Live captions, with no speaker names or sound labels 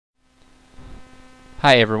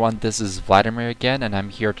Hi everyone, this is Vladimir again, and I'm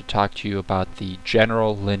here to talk to you about the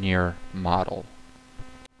general linear model.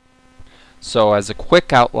 So as a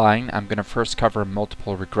quick outline, I'm going to first cover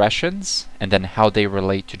multiple regressions and then how they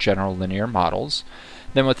relate to general linear models.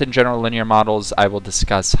 Then within general linear models, I will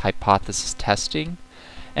discuss hypothesis testing,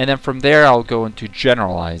 and then from there I'll go into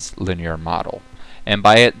generalized linear model. And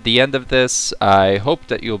by the end of this, I hope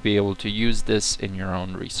that you'll be able to use this in your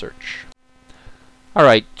own research.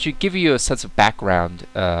 Alright, to give you a sense of background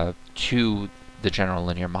to the general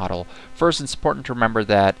linear model, first it's important to remember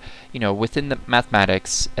that, within the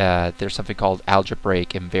mathematics, there's something called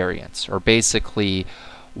algebraic invariance, or basically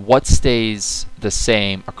what stays the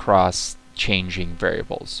same across changing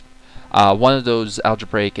variables. One of those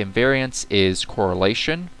algebraic invariants is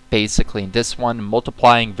correlation. Basically, in this one,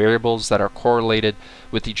 multiplying variables that are correlated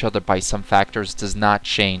with each other by some factors does not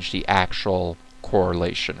change the actual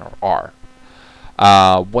correlation, or R.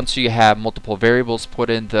 Once you have multiple variables put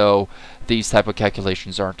in, though, these type of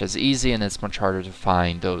calculations aren't as easy, and it's much harder to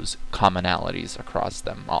find those commonalities across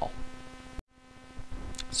them all.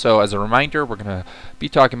 So as a reminder, we're going to be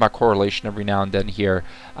talking about correlation every now and then here.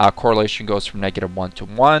 Correlation goes from -1 to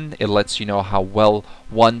 1. It lets you know how well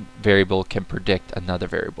one variable can predict another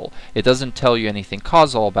variable. It doesn't tell you anything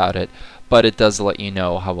causal about it, but it does let you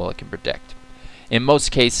know how well it can predict. In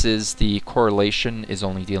most cases, the correlation is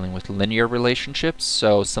only dealing with linear relationships,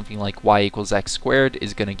 so something like y equals x squared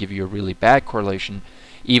is going to give you a really bad correlation,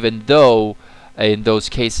 even though in those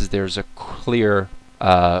cases there's a clear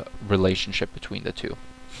relationship between the two.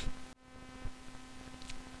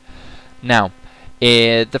 Now,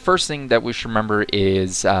 the first thing that we should remember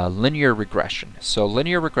is linear regression. So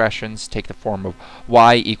linear regressions take the form of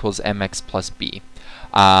y equals mx plus b.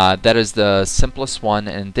 That is the simplest one,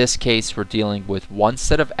 and in this case we're dealing with one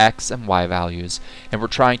set of x and y values, and we're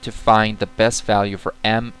trying to find the best value for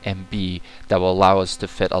m and b that will allow us to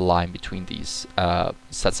fit a line between these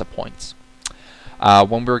sets of points.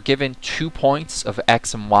 When we're given 2 points of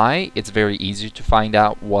x and y, it's very easy to find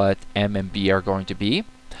out what m and b are going to be.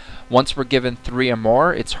 Once we're given 3 or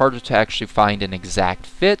more, it's harder to actually find an exact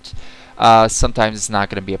fit. Sometimes it's not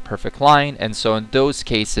going to be a perfect line, and so in those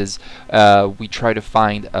cases we try to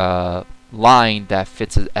find a line that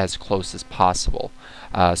fits it as close as possible.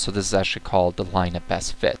 So this is actually called the line of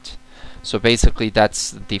best fit. So basically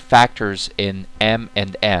that's the factors in m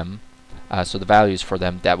and m, so the values for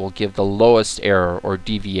them, that will give the lowest error or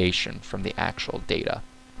deviation from the actual data.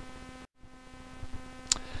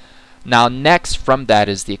 Now next from that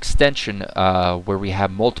is the extension where we have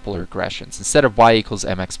multiple regressions. Instead of y equals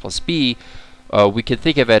mx plus b, we can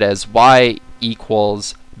think of it as y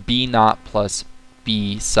equals b naught plus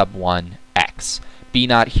b sub 1 x. b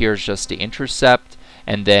naught here is just the intercept,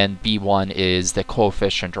 and then b1 is the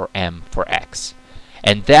coefficient, or m, for x.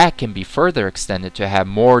 And that can be further extended to have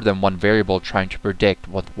more than one variable trying to predict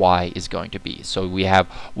what y is going to be. So we have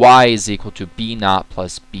y is equal to b naught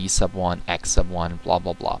plus b sub 1 x sub 1, blah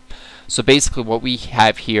blah blah. So basically what we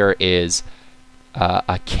have here is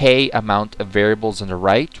a k amount of variables on the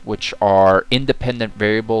right, which are independent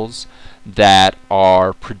variables that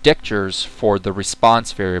are predictors for the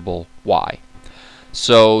response variable y.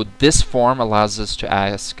 So this form allows us to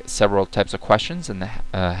ask several types of questions and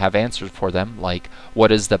have answers for them, like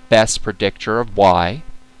what is the best predictor of y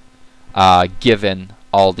given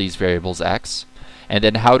all these variables x, and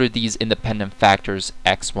then how do these independent factors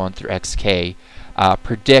x1 through xk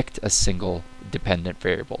predict a single dependent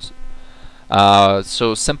variables.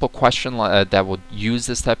 So a simple question that would use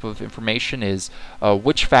this type of information is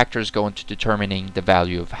which factors go into determining the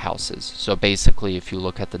value of houses. So basically, if you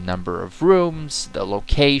look at the number of rooms, the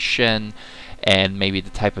location, and maybe the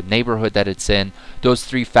type of neighborhood that it's in, those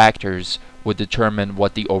 3 factors would determine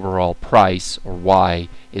what the overall price, or y,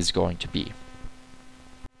 is going to be.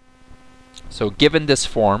 So given this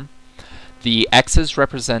form, the x's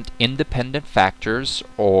represent independent factors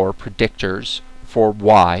or predictors for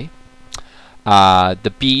y.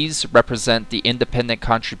 The b's represent the independent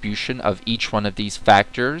contribution of each one of these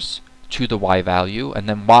factors to the y value, and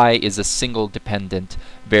then y is a single dependent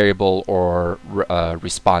variable or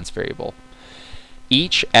response variable.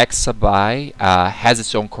 Each x sub I has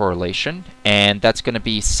its own correlation, and that's going to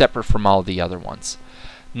be separate from all the other ones.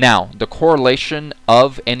 Now, the correlation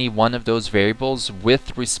of any one of those variables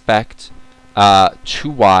with respect to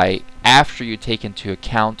y after you take into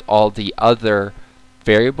account all the other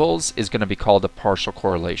variables is going to be called a partial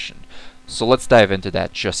correlation. So let's dive into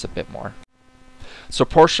that just a bit more. So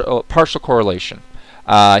partial correlation.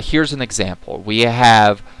 Here's an example.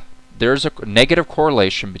 There's a negative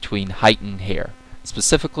correlation between height and hair.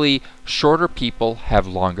 Specifically, shorter people have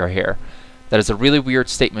longer hair. That is a really weird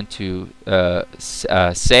statement to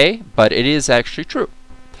say, but it is actually true.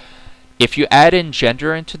 If you add in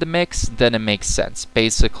gender into the mix, then it makes sense.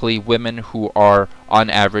 Basically, women who are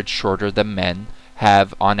on average shorter than men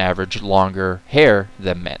have on average longer hair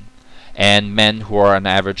than men. And men who are on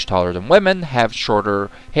average taller than women have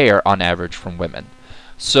shorter hair on average from women.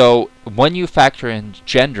 So when you factor in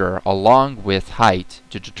gender along with height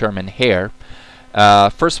to determine hair,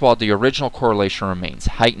 first of all, the original correlation remains.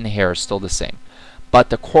 Height and hair are still the same. But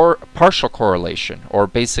the partial correlation, or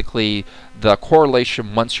basically the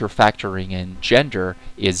correlation once you're factoring in gender,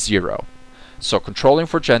 is 0. So controlling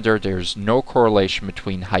for gender, there's no correlation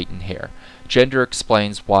between height and hair. Gender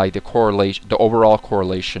explains why the overall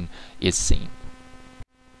correlation is seen.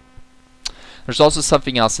 There's also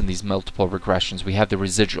something else in these multiple regressions. We have the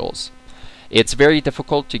residuals. It's very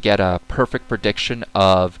difficult to get a perfect prediction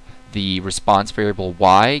of the response variable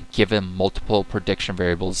y given multiple prediction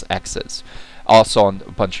variables x's. Also on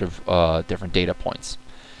a bunch of different data points.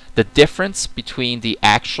 The difference between the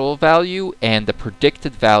actual value and the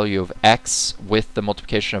predicted value of x with the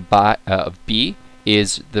multiplication of b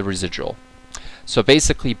is the residual. So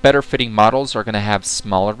basically, better fitting models are going to have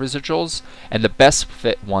smaller residuals, and the best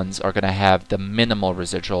fit ones are going to have the minimal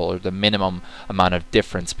residual, or the minimum amount of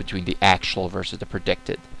difference between the actual versus the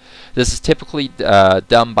predicted. This is typically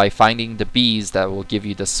done by finding the b's that will give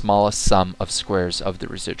you the smallest sum of squares of the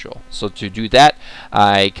residual. So to do that,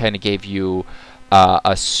 I kind of gave you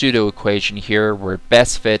a pseudo equation here where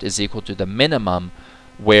best fit is equal to the minimum,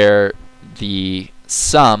 where the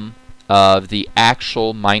sum of the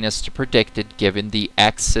actual minus the predicted given the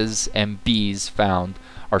x's and b's found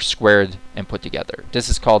are squared and put together. This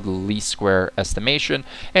is called the least square estimation,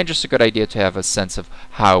 and just a good idea to have a sense of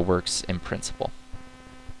how it works in principle.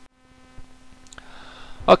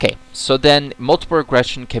 Okay, so then multiple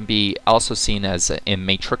regression can be also seen as in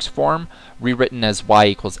matrix form, rewritten as y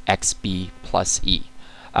equals xb plus e.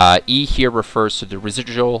 E here refers to the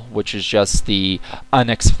residual, which is just the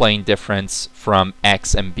unexplained difference from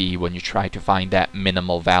x and b when you try to find that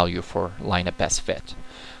minimal value for line of best fit.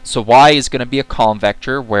 So y is going to be a column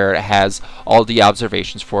vector where it has all the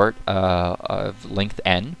observations for it of length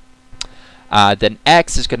n. Then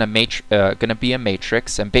x is going to be a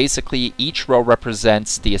matrix, and basically each row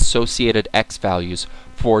represents the associated x values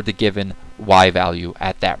for the given y value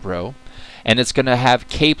at that row. And it's going to have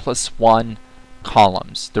k plus 1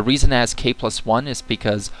 columns. The reason it has k plus 1 is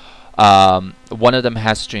because one of them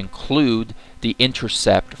has to include the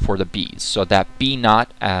intercept for the b's. So that b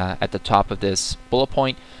naught at the top of this bullet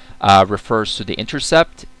point refers to the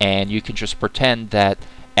intercept, and you can just pretend that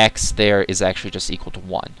x there is actually just equal to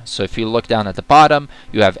 1. So if you look down at the bottom,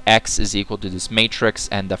 you have x is equal to this matrix,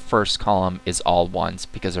 and the first column is all 1s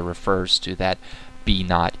because it refers to that b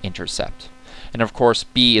naught intercept. And of course,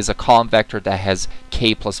 b is a column vector that has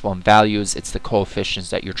k plus 1 values. It's the coefficients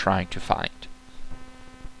that you're trying to find.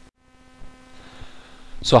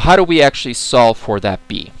 So how do we actually solve for that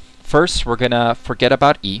b? First, we're going to forget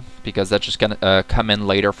about e, because that's just going to come in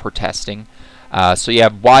later for testing. So you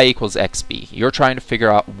have y equals xb. You're trying to figure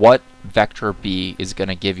out what vector b is going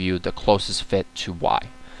to give you the closest fit to y.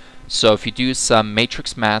 So if you do some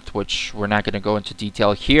matrix math, which we're not going to go into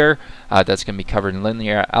detail here, that's going to be covered in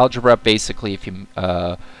linear algebra. Basically, if you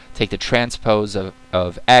take the transpose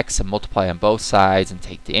of x and multiply on both sides and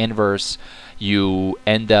take the inverse, you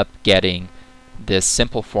end up getting this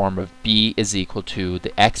simple form of b is equal to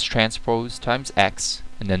the x transpose times x,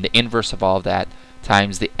 and then the inverse of all of that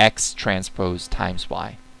times the x transpose times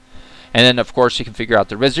y. And then of course you can figure out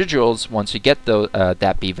the residuals once you get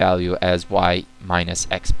that b value as y minus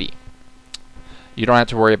xb. You don't have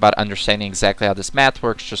to worry about understanding exactly how this math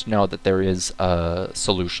works, just know that there is a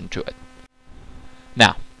solution to it.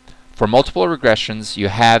 Now, for multiple regressions, you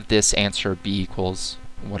have this answer b equals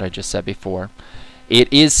what I just said before.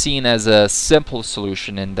 It is seen as a simple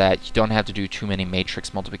solution in that you don't have to do too many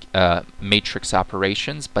matrix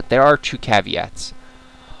operations, but there are two caveats.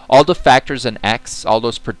 All the factors in x, all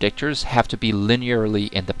those predictors, have to be linearly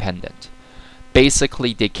independent.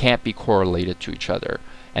 Basically, they can't be correlated to each other,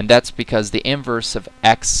 and that's because the inverse of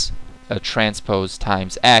x transpose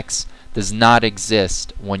times x does not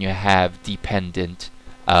exist when you have dependent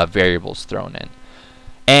variables thrown in.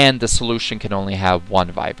 And the solution can only have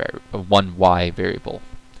one y variable.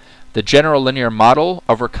 The general linear model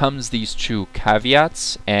overcomes these two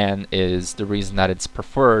caveats and is the reason that it's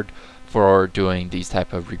preferred for doing these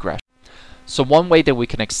type of regression. So one way that we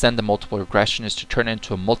can extend the multiple regression is to turn it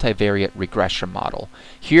into a multivariate regression model.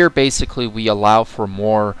 Here basically we allow for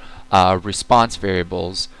more response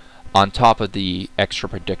variables on top of the extra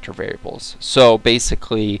predictor variables. So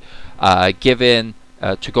basically given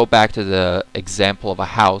to go back to the example of a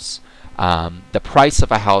house, the price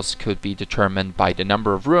of a house could be determined by the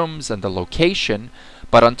number of rooms and the location,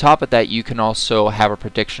 but on top of that you can also have a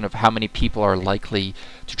prediction of how many people are likely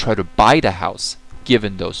to try to buy the house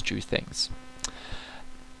given those two things.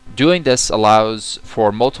 Doing this allows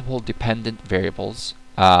for multiple dependent variables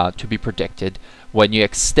to be predicted when you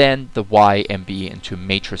extend the y and b into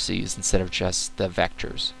matrices instead of just the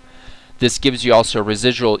vectors. This gives you also a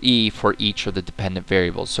residual e for each of the dependent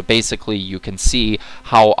variables. So basically you can see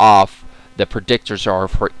how off the predictors are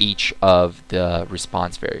for each of the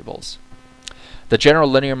response variables. The general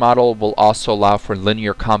linear model will also allow for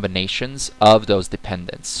linear combinations of those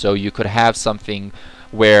dependents. So you could have something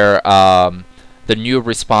where the new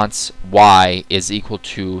response y is equal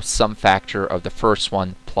to some factor of the first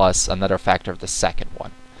one plus another factor of the second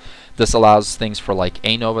one. This allows things for like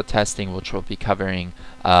ANOVA testing, which we'll be covering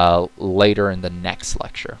later in the next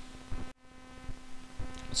lecture.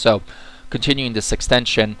 So, continuing this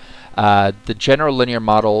extension, the general linear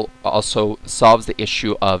model also solves the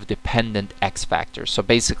issue of dependent x factors. So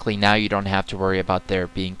basically now you don't have to worry about there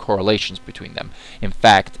being correlations between them. In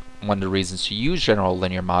fact, one of the reasons to use general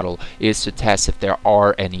linear model is to test if there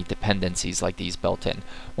are any dependencies like these built in.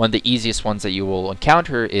 One of the easiest ones that you will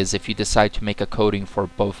encounter is if you decide to make a coding for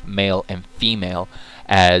both male and female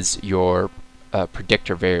as your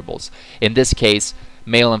predictor variables. In this case,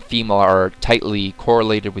 male and female are tightly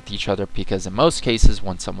correlated with each other because in most cases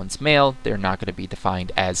when someone's male, they're not going to be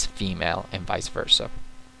defined as female and vice versa.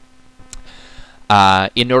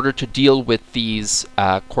 In order to deal with these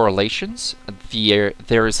correlations,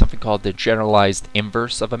 there is something called the generalized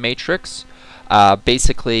inverse of a matrix.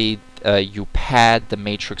 Basically, you pad the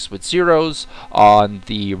matrix with zeros on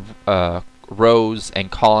the rows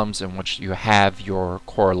and columns in which you have your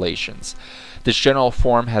correlations. This general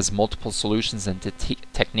form has multiple solutions and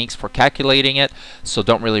techniques for calculating it, so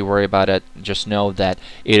don't really worry about it. Just know that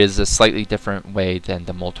it is a slightly different way than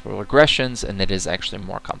the multiple regressions, and it is actually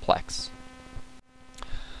more complex.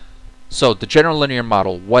 So the general linear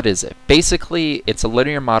model, what is it? Basically, it's a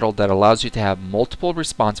linear model that allows you to have multiple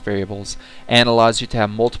response variables and allows you to have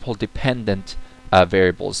multiple dependent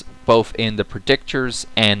variables, both in the predictors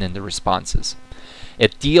and in the responses.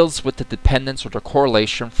 It deals with the dependence or the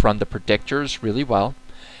correlation from the predictors really well,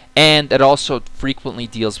 and it also frequently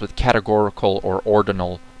deals with categorical or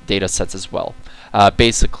ordinal data sets as well.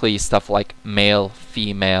 Basically stuff like male,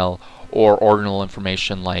 female, or ordinal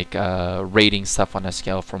information like rating stuff on a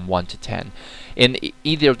scale from 1 to 10. In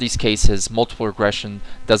either of these cases, multiple regression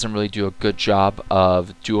doesn't really do a good job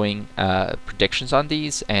of doing predictions on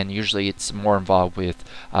these, and usually it's more involved with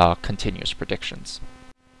continuous predictions.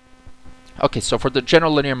 Okay, so for the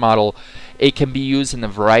general linear model, it can be used in a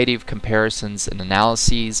variety of comparisons and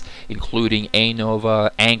analyses, including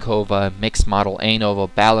ANOVA, ANCOVA, mixed model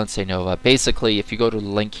ANOVA, balanced ANOVA. Basically, if you go to the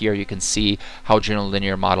link here, you can see how general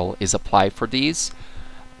linear model is applied for these.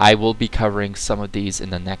 I will be covering some of these in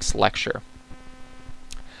the next lecture.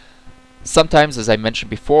 Sometimes, as I mentioned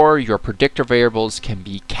before, your predictor variables can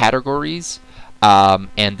be categories,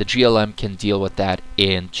 and the GLM can deal with that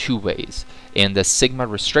in two ways: in the sigma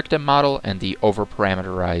restricted model and the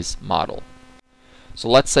overparameterized model. So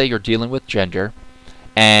let's say you're dealing with gender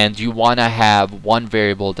and you want to have one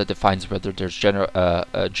variable that defines whether there's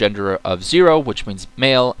a gender of 0, which means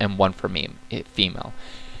male, and 1 for female.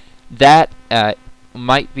 That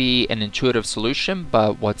might be an intuitive solution,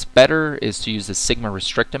 but what's better is to use the sigma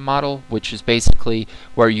restricted model, which is basically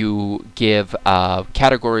where you give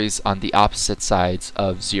categories on the opposite sides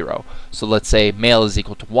of 0. So let's say male is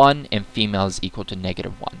equal to 1 and female is equal to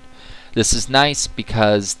 -1. This is nice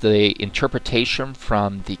because the interpretation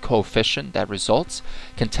from the coefficient that results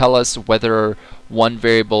can tell us whether one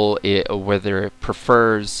variable whether it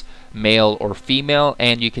prefers male or female,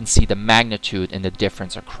 and you can see the magnitude and the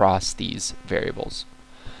difference across these variables.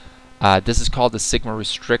 This is called the sigma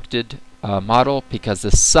restricted model because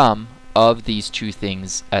the sum of these two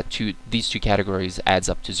things, these two categories, adds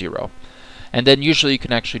up to 0. And then usually you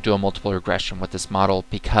can actually do a multiple regression with this model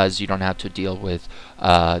because you don't have to deal with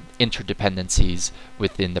interdependencies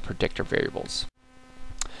within the predictor variables.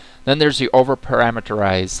 Then there's the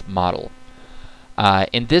overparameterized model.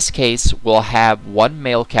 In this case, we'll have one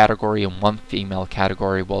male category and one female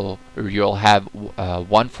category. You'll have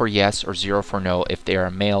 1 for yes or 0 for no if they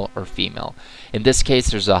are male or female. In this case,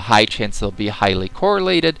 there's a high chance they'll be highly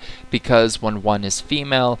correlated because when one is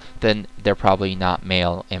female, then they're probably not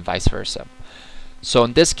male, and vice versa. So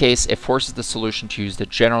in this case, it forces the solution to use the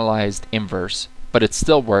generalized inverse, but it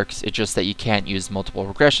still works. It's just that you can't use multiple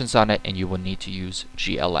regressions on it, and you will need to use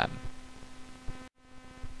GLM.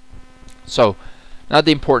 So Now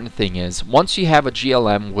the important thing is, once you have a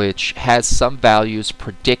GLM which has some values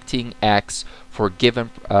predicting X for a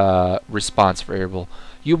given response variable,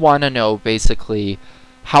 you want to know basically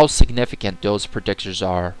how significant those predictors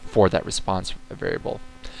are for that response variable.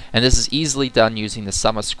 And this is easily done using the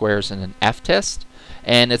sum of squares in an f-test,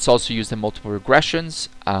 and it's also used in multiple regressions.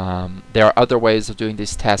 There are other ways of doing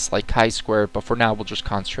these tests like chi-squared, but for now we'll just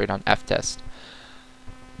concentrate on f-test.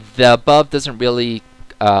 The above doesn't really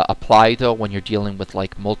apply though when you're dealing with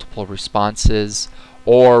like multiple responses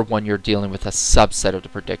or when you're dealing with a subset of the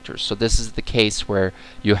predictors. So this is the case where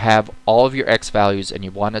you have all of your x values and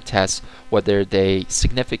you want to test whether they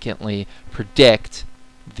significantly predict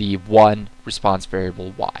the one response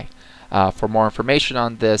variable y. For more information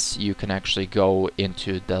on this, you can actually go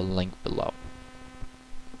into the link below.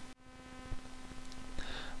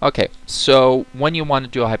 Okay, so when you want to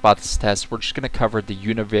do a hypothesis test, we're just going to cover the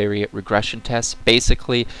univariate regression test.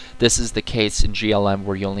 Basically, this is the case in GLM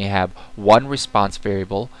where you only have one response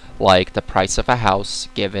variable, like the price of a house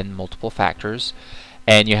given multiple factors,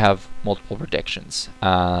 and you have multiple predictions.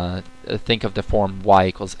 Think of the form y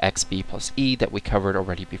equals xb plus e that we covered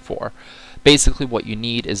already before. Basically, what you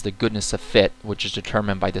need is the goodness of fit, which is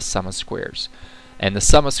determined by the sum of squares. And the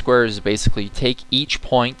sum of squares is basically you take each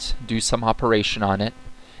point, do some operation on it,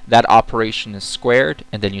 that operation is squared,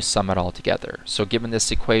 and then you sum it all together. So given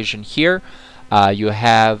this equation here, you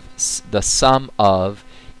have the sum of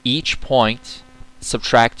each point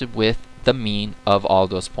subtracted with the mean of all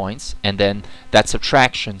those points, and then that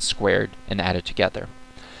subtraction squared and added together.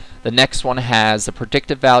 The next one has the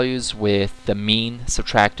predicted values with the mean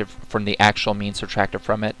subtracted from the actual mean subtracted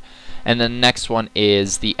from it, and then the next one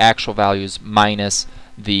is the actual values minus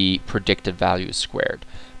the predicted values squared.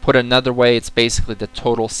 Put another way, it's basically the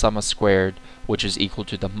total summa squared, which is equal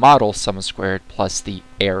to the model summa squared plus the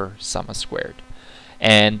error summa squared.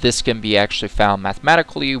 And this can be actually found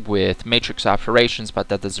mathematically with matrix operations, but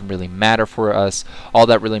that doesn't really matter for us. All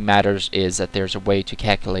that really matters is that there's a way to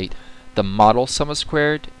calculate the model summa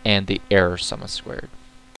squared and the error summa squared.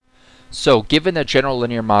 So given a general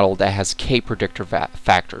linear model that has k predictor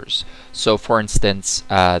factors, so for instance,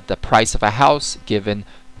 the price of a house given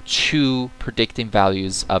two predicting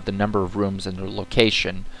values of the number of rooms and their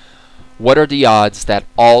location, what are the odds that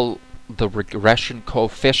all the regression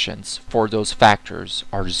coefficients for those factors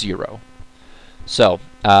are 0? So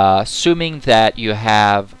assuming that you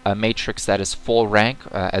have a matrix that is full rank,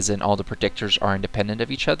 as in all the predictors are independent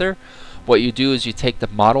of each other, what you do is you take the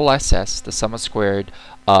model SS, the summa squared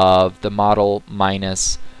of the model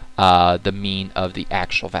minus the mean of the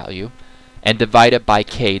actual value, and divide it by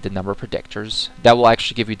k, the number of predictors. That will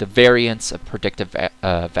actually give you the variance of predictive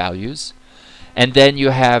values. And then you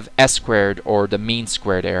have s squared, or the mean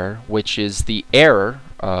squared error, which is the error,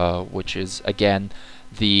 which is again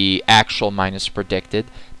the actual minus predicted,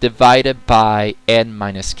 divided by n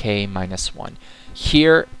minus k minus 1.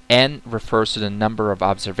 Here n refers to the number of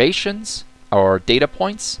observations or data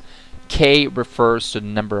points, k refers to the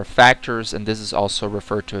number of factors, and this is also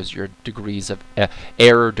referred to as your degrees of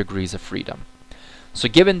error degrees of freedom. So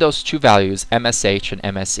given those two values, MSH and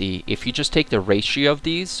MSE, if you just take the ratio of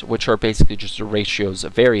these, which are basically just the ratios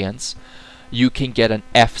of variance, you can get an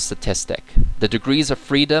F statistic. The degrees of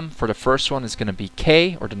freedom for the first one is going to be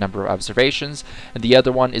k, or the number of observations, and the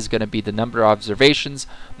other one is going to be the number of observations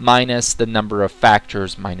minus the number of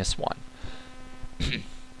factors minus 1.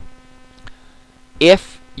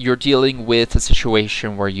 If you're dealing with a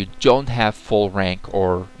situation where you don't have full rank,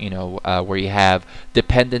 or where you have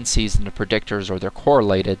dependencies in the predictors or they're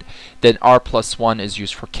correlated, then r plus 1 is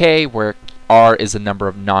used for k, where r is the number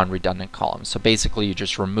of non-redundant columns. So basically you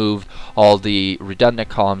just remove all the redundant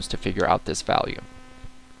columns to figure out this value.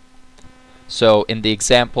 So in the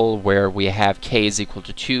example where we have k is equal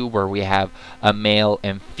to 2, where we have a male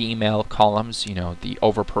and female columns, the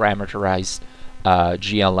overparameterized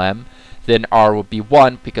GLM, then r will be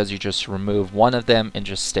 1 because you just remove one of them and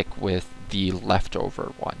just stick with the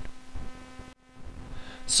leftover one.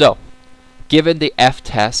 So given the F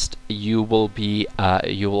test, you will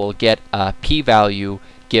get a p-value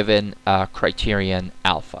given criterion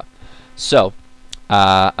alpha. So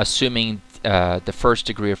assuming the first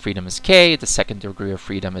degree of freedom is k, the second degree of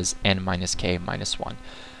freedom is n minus k minus 1.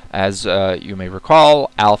 As you may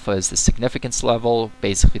recall, alpha is the significance level,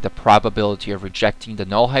 basically the probability of rejecting the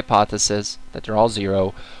null hypothesis, that they're all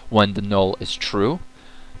 0, when the null is true.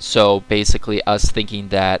 So basically us thinking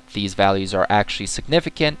that these values are actually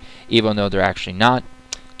significant, even though they're actually not.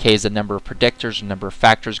 K is the number of predictors, the number of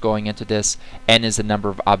factors going into this. N is the number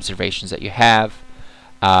of observations that you have.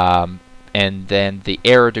 And then the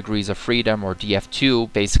error degrees of freedom, or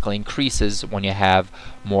DF2, basically increases when you have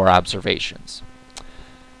more observations.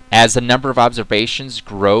 As the number of observations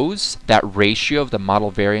grows, that ratio of the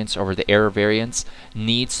model variance over the error variance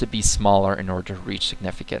needs to be smaller in order to reach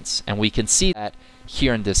significance. And we can see that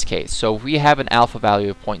here in this case. So if we have an alpha value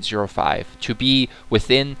of 0.05, to be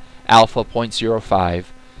within alpha 0.05,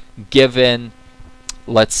 given,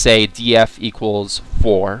 let's say, df equals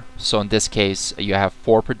 4, so in this case you have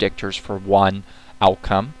 4 predictors for one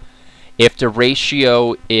outcome. If the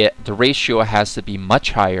ratio has to be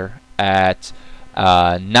much higher at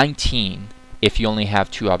 19 if you only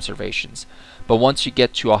have 2 observations. But once you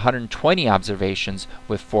get to 120 observations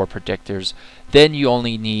with 4 predictors, then you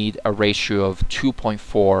only need a ratio of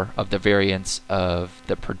 2.4 of the variance of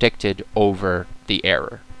the predicted over the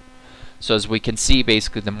error. So as we can see,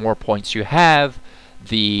 basically the more points you have,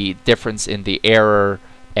 the difference in the error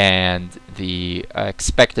and the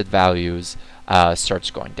expected values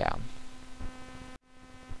starts going down.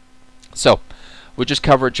 So we just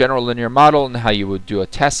covered general linear model and how you would do a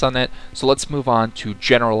test on it. So let's move on to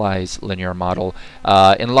generalized linear model.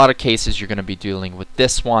 In a lot of cases, you're going to be dealing with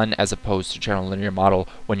this one as opposed to general linear model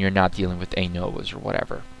when you're not dealing with ANOVAs or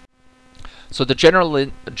whatever. So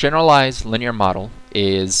the generalized linear model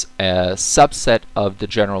is a subset of the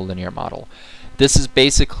general linear model. This is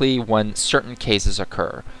basically when certain cases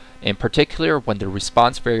occur. In particular, when the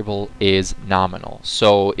response variable is nominal.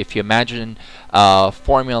 So if you imagine a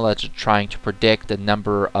formula that's trying to predict the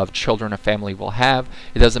number of children a family will have,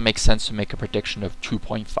 it doesn't make sense to make a prediction of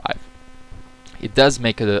 2.5. It does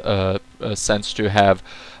make a sense to have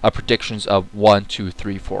predictions of 1, 2,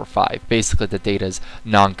 3, 4, 5. Basically, the data is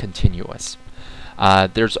non-continuous.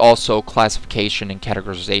 There's also classification and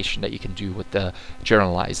categorization that you can do with the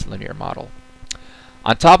generalized linear model.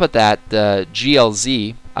 On top of that, the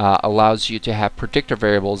GLZ allows you to have predictor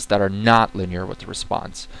variables that are not linear with the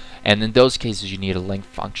response. And in those cases, you need a length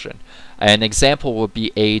function. An example would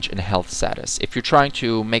be age and health status. If you're trying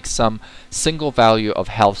to make some single value of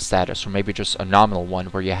health status, or maybe just a nominal one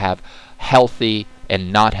where you have healthy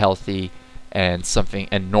and not healthy and something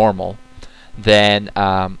and normal, then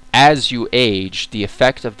as you age, the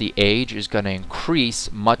effect of the age is going to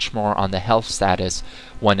increase much more on the health status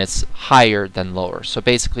when it's higher than lower. So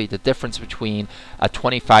basically the difference between a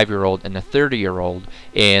 25-year-old and a 30-year-old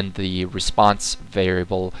in the response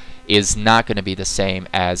variable is not going to be the same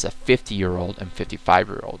as a 50-year-old and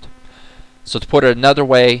 55-year-old. So to put it another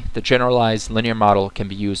way, the generalized linear model can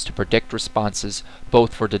be used to predict responses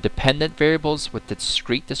both for the dependent variables with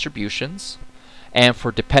discrete distributions and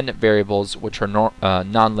for dependent variables which are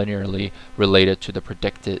non-linearly related to the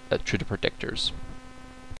predictors.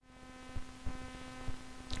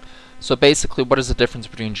 So basically, what is the difference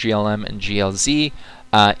between GLM and GLZ?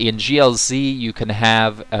 In GLZ, you can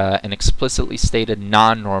have an explicitly stated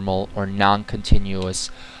non-normal or non-continuous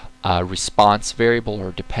response variable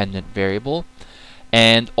or dependent variable,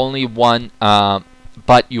 and only one,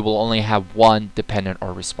 but you will only have one dependent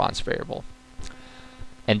or response variable.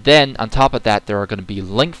 And then, on top of that, there are going to be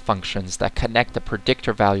link functions that connect the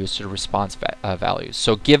predictor values to the response values.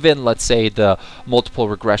 So given, let's say, the multiple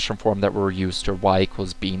regression form that we're used to, y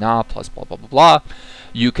equals b naught plus blah, blah, blah, blah,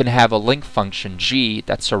 you can have a link function, g,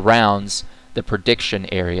 that surrounds the prediction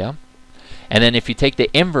area. And then if you take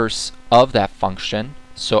the inverse of that function,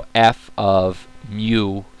 so f of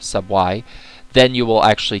mu sub y, then you will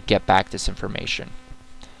actually get back this information.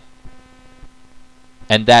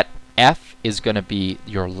 And that f is going to be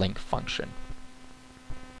your link function.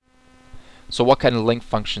 So what kind of link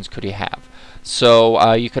functions could you have?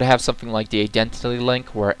 So you could have something like the identity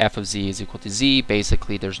link where f of z is equal to z.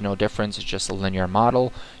 Basically there's no difference, it's just a linear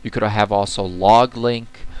model. You could have also log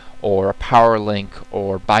link or a power link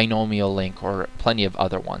or binomial link or plenty of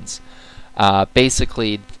other ones.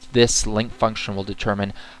 Basically this link function will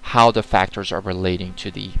determine how the factors are relating to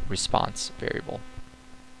the response variable.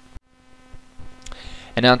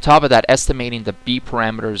 And on top of that, estimating the B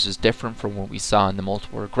parameters is different from what we saw in the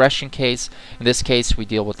multiple regression case. In this case, we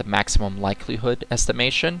deal with the maximum likelihood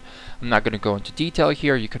estimation. I'm not going to go into detail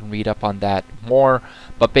here. You can read up on that more.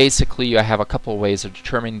 But basically, you have a couple of ways of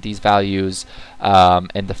determining these values.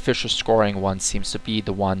 And the Fisher scoring one seems to be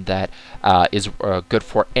the one that is good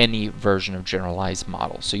for any version of generalized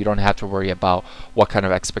model. So you don't have to worry about what kind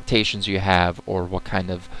of expectations you have or what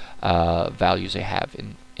kind of values you have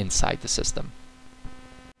inside the system.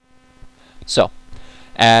 So,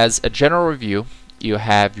 as a general review, you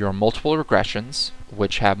have your multiple regressions,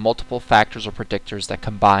 which have multiple factors or predictors that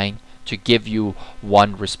combine to give you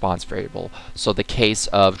one response variable. So the case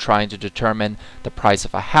of trying to determine the price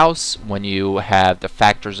of a house, when you have the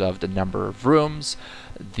factors of the number of rooms,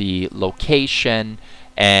 the location,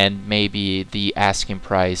 and maybe the asking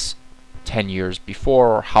price 10 years before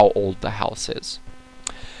or how old the house is.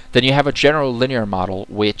 Then you have a general linear model,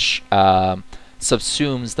 which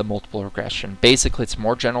subsumes the multiple regression. Basically, it's a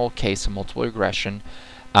more general case of multiple regression,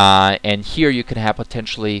 and here you can have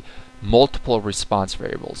potentially multiple response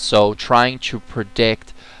variables. So trying to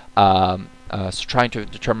predict, trying to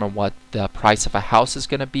determine what the price of a house is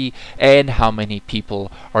going to be and how many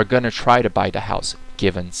people are going to try to buy the house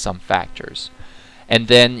given some factors. And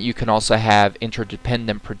then you can also have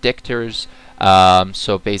interdependent predictors.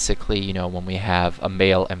 So basically, you know, when we have a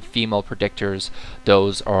male and female predictors,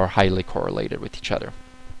 those are highly correlated with each other.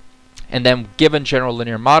 And then given general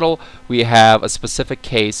linear model, we have a specific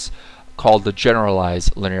case called the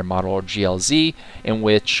generalized linear model, or GLZ, in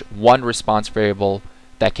which one response variable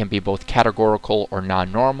that can be both categorical or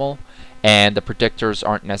non-normal, and the predictors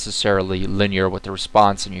aren't necessarily linear with the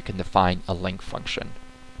response, and you can define a link function.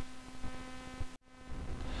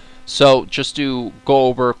 So just to go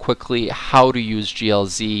over quickly how to use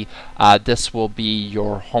GLZ, this will be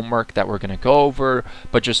your homework that we're going to go over,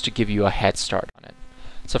 but just to give you a head start on it.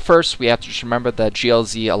 So first, we have to just remember that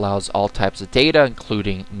GLZ allows all types of data,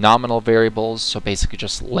 including nominal variables, so basically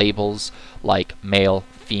just labels like male,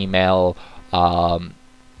 female, or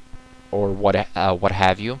what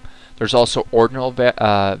have you. There's also ordinal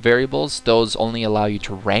variables. Those only allow you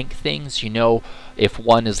to rank things. You know if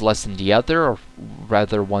one is less than the other, or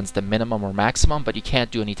rather one's the minimum or maximum, but you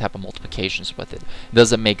can't do any type of multiplications with it. It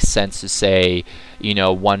doesn't make sense to say, you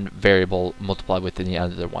know, one variable multiplied with the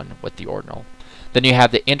other one with the ordinal. Then you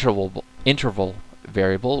have the interval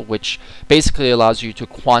variable, which basically allows you to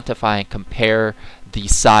quantify and compare the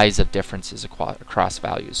size of differences across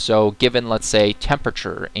values. So given, let's say,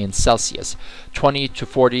 temperature in Celsius, 20 to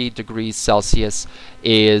 40 degrees Celsius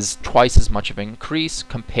is twice as much of an increase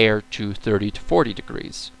compared to 30 to 40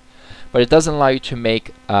 degrees. But it doesn't allow you to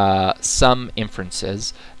make some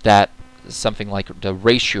inferences that something like the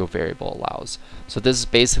ratio variable allows. So this is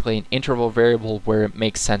basically an interval variable where it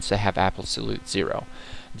makes sense to have absolute zero.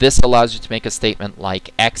 This allows you to make a statement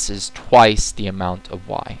like x is twice the amount of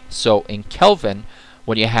y. So in Kelvin,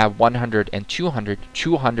 when you have 100 and 200,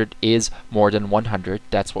 200 is more than 100.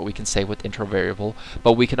 That's what we can say with interval variable.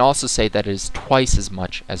 But we can also say that it is twice as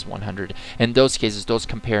much as 100. In those cases, those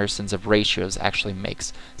comparisons of ratios actually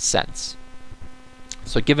makes sense.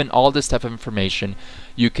 So given all this type of information,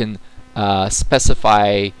 you can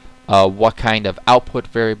specify what kind of output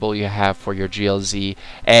variable you have for your GLZ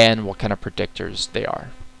and what kind of predictors they are.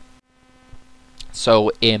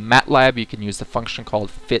 So in MATLAB, you can use the function called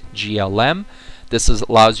fitglm. This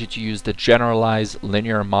allows you to use the generalized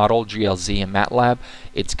linear model GLZ in MATLAB.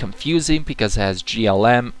 It's confusing because it has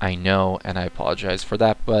GLM, I know, and I apologize for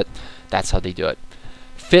that, but that's how they do it.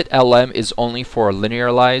 FitLM is only for a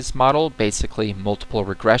linearized model, basically multiple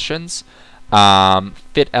regressions.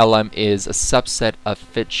 FitLM is a subset of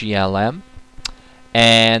FitGLM.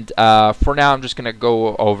 And for now, I'm just going to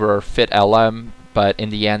go over FitLM, but in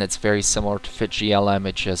the end, it's very similar to FitGLM.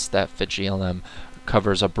 It's just that FitGLM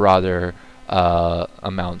covers a broader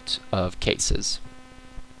amount of cases.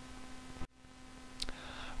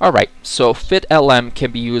 Alright, so FitLM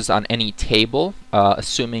can be used on any table,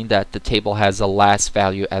 assuming that the table has a last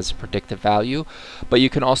value as a predictive value, but you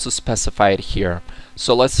can also specify it here.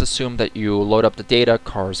 So let's assume that you load up the data,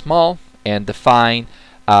 cars, mall, and define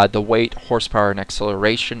the weight, horsepower, and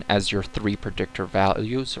acceleration as your three predictor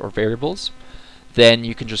values or variables. Then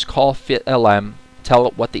you can just call FitLM, tell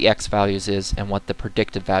it what the x values is and what the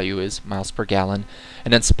predicted value is, miles per gallon,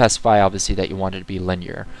 and then specify obviously that you want it to be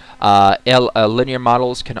linear. Linear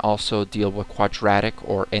models can also deal with quadratic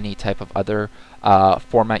or any type of other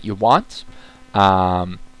format you want.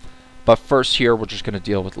 But first here we're just going to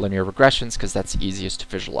deal with linear regressions because that's easiest to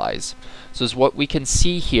visualize. So what we can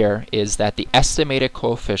see here is that the estimated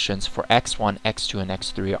coefficients for x1, x2, and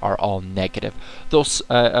x3 are all negative, though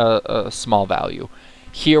a small value.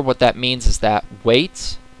 Here what that means is that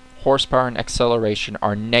weight, horsepower, and acceleration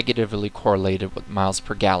are negatively correlated with miles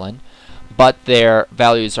per gallon, but their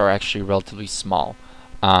values are actually relatively small.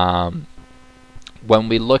 When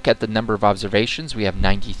we look at the number of observations, we have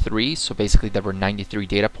 93, so basically there were 93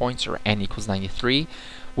 data points, or n equals 93,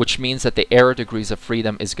 which means that the error degrees of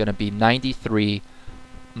freedom is going to be 93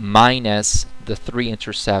 minus the three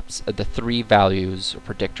intercepts, the three values or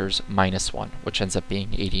predictors minus 1, which ends up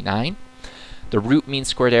being 89. The root mean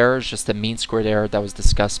squared error is just the mean squared error that was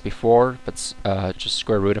discussed before, but just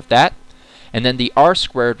square root of that. And then the r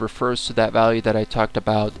squared refers to that value that I talked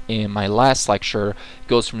about in my last lecture. It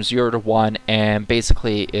goes from 0 to 1, and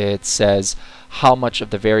basically it says how much of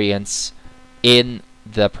the variance in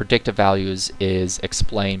the predictive values is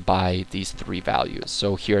explained by these three values.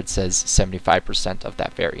 So here it says 75% of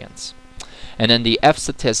that variance. And then the F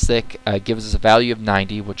statistic gives us a value of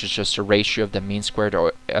 90, which is just a ratio of the mean squared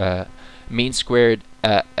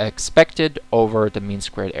expected over the mean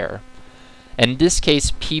squared error. In this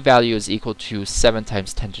case, p-value is equal to 7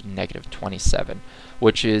 times 10 to the negative 27,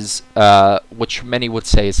 which is which many would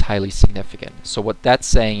say is highly significant. So what that's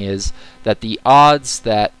saying is that the odds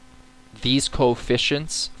that these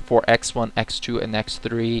coefficients for x1, x2, and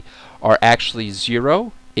x3 are actually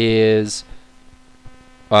 0 is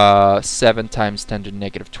 7 times 10 to the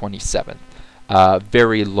negative 27.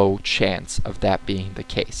 Very low chance of that being the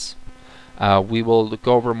case. We will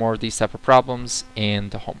go over more of these type of problems in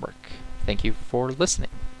the homework. Thank you for listening.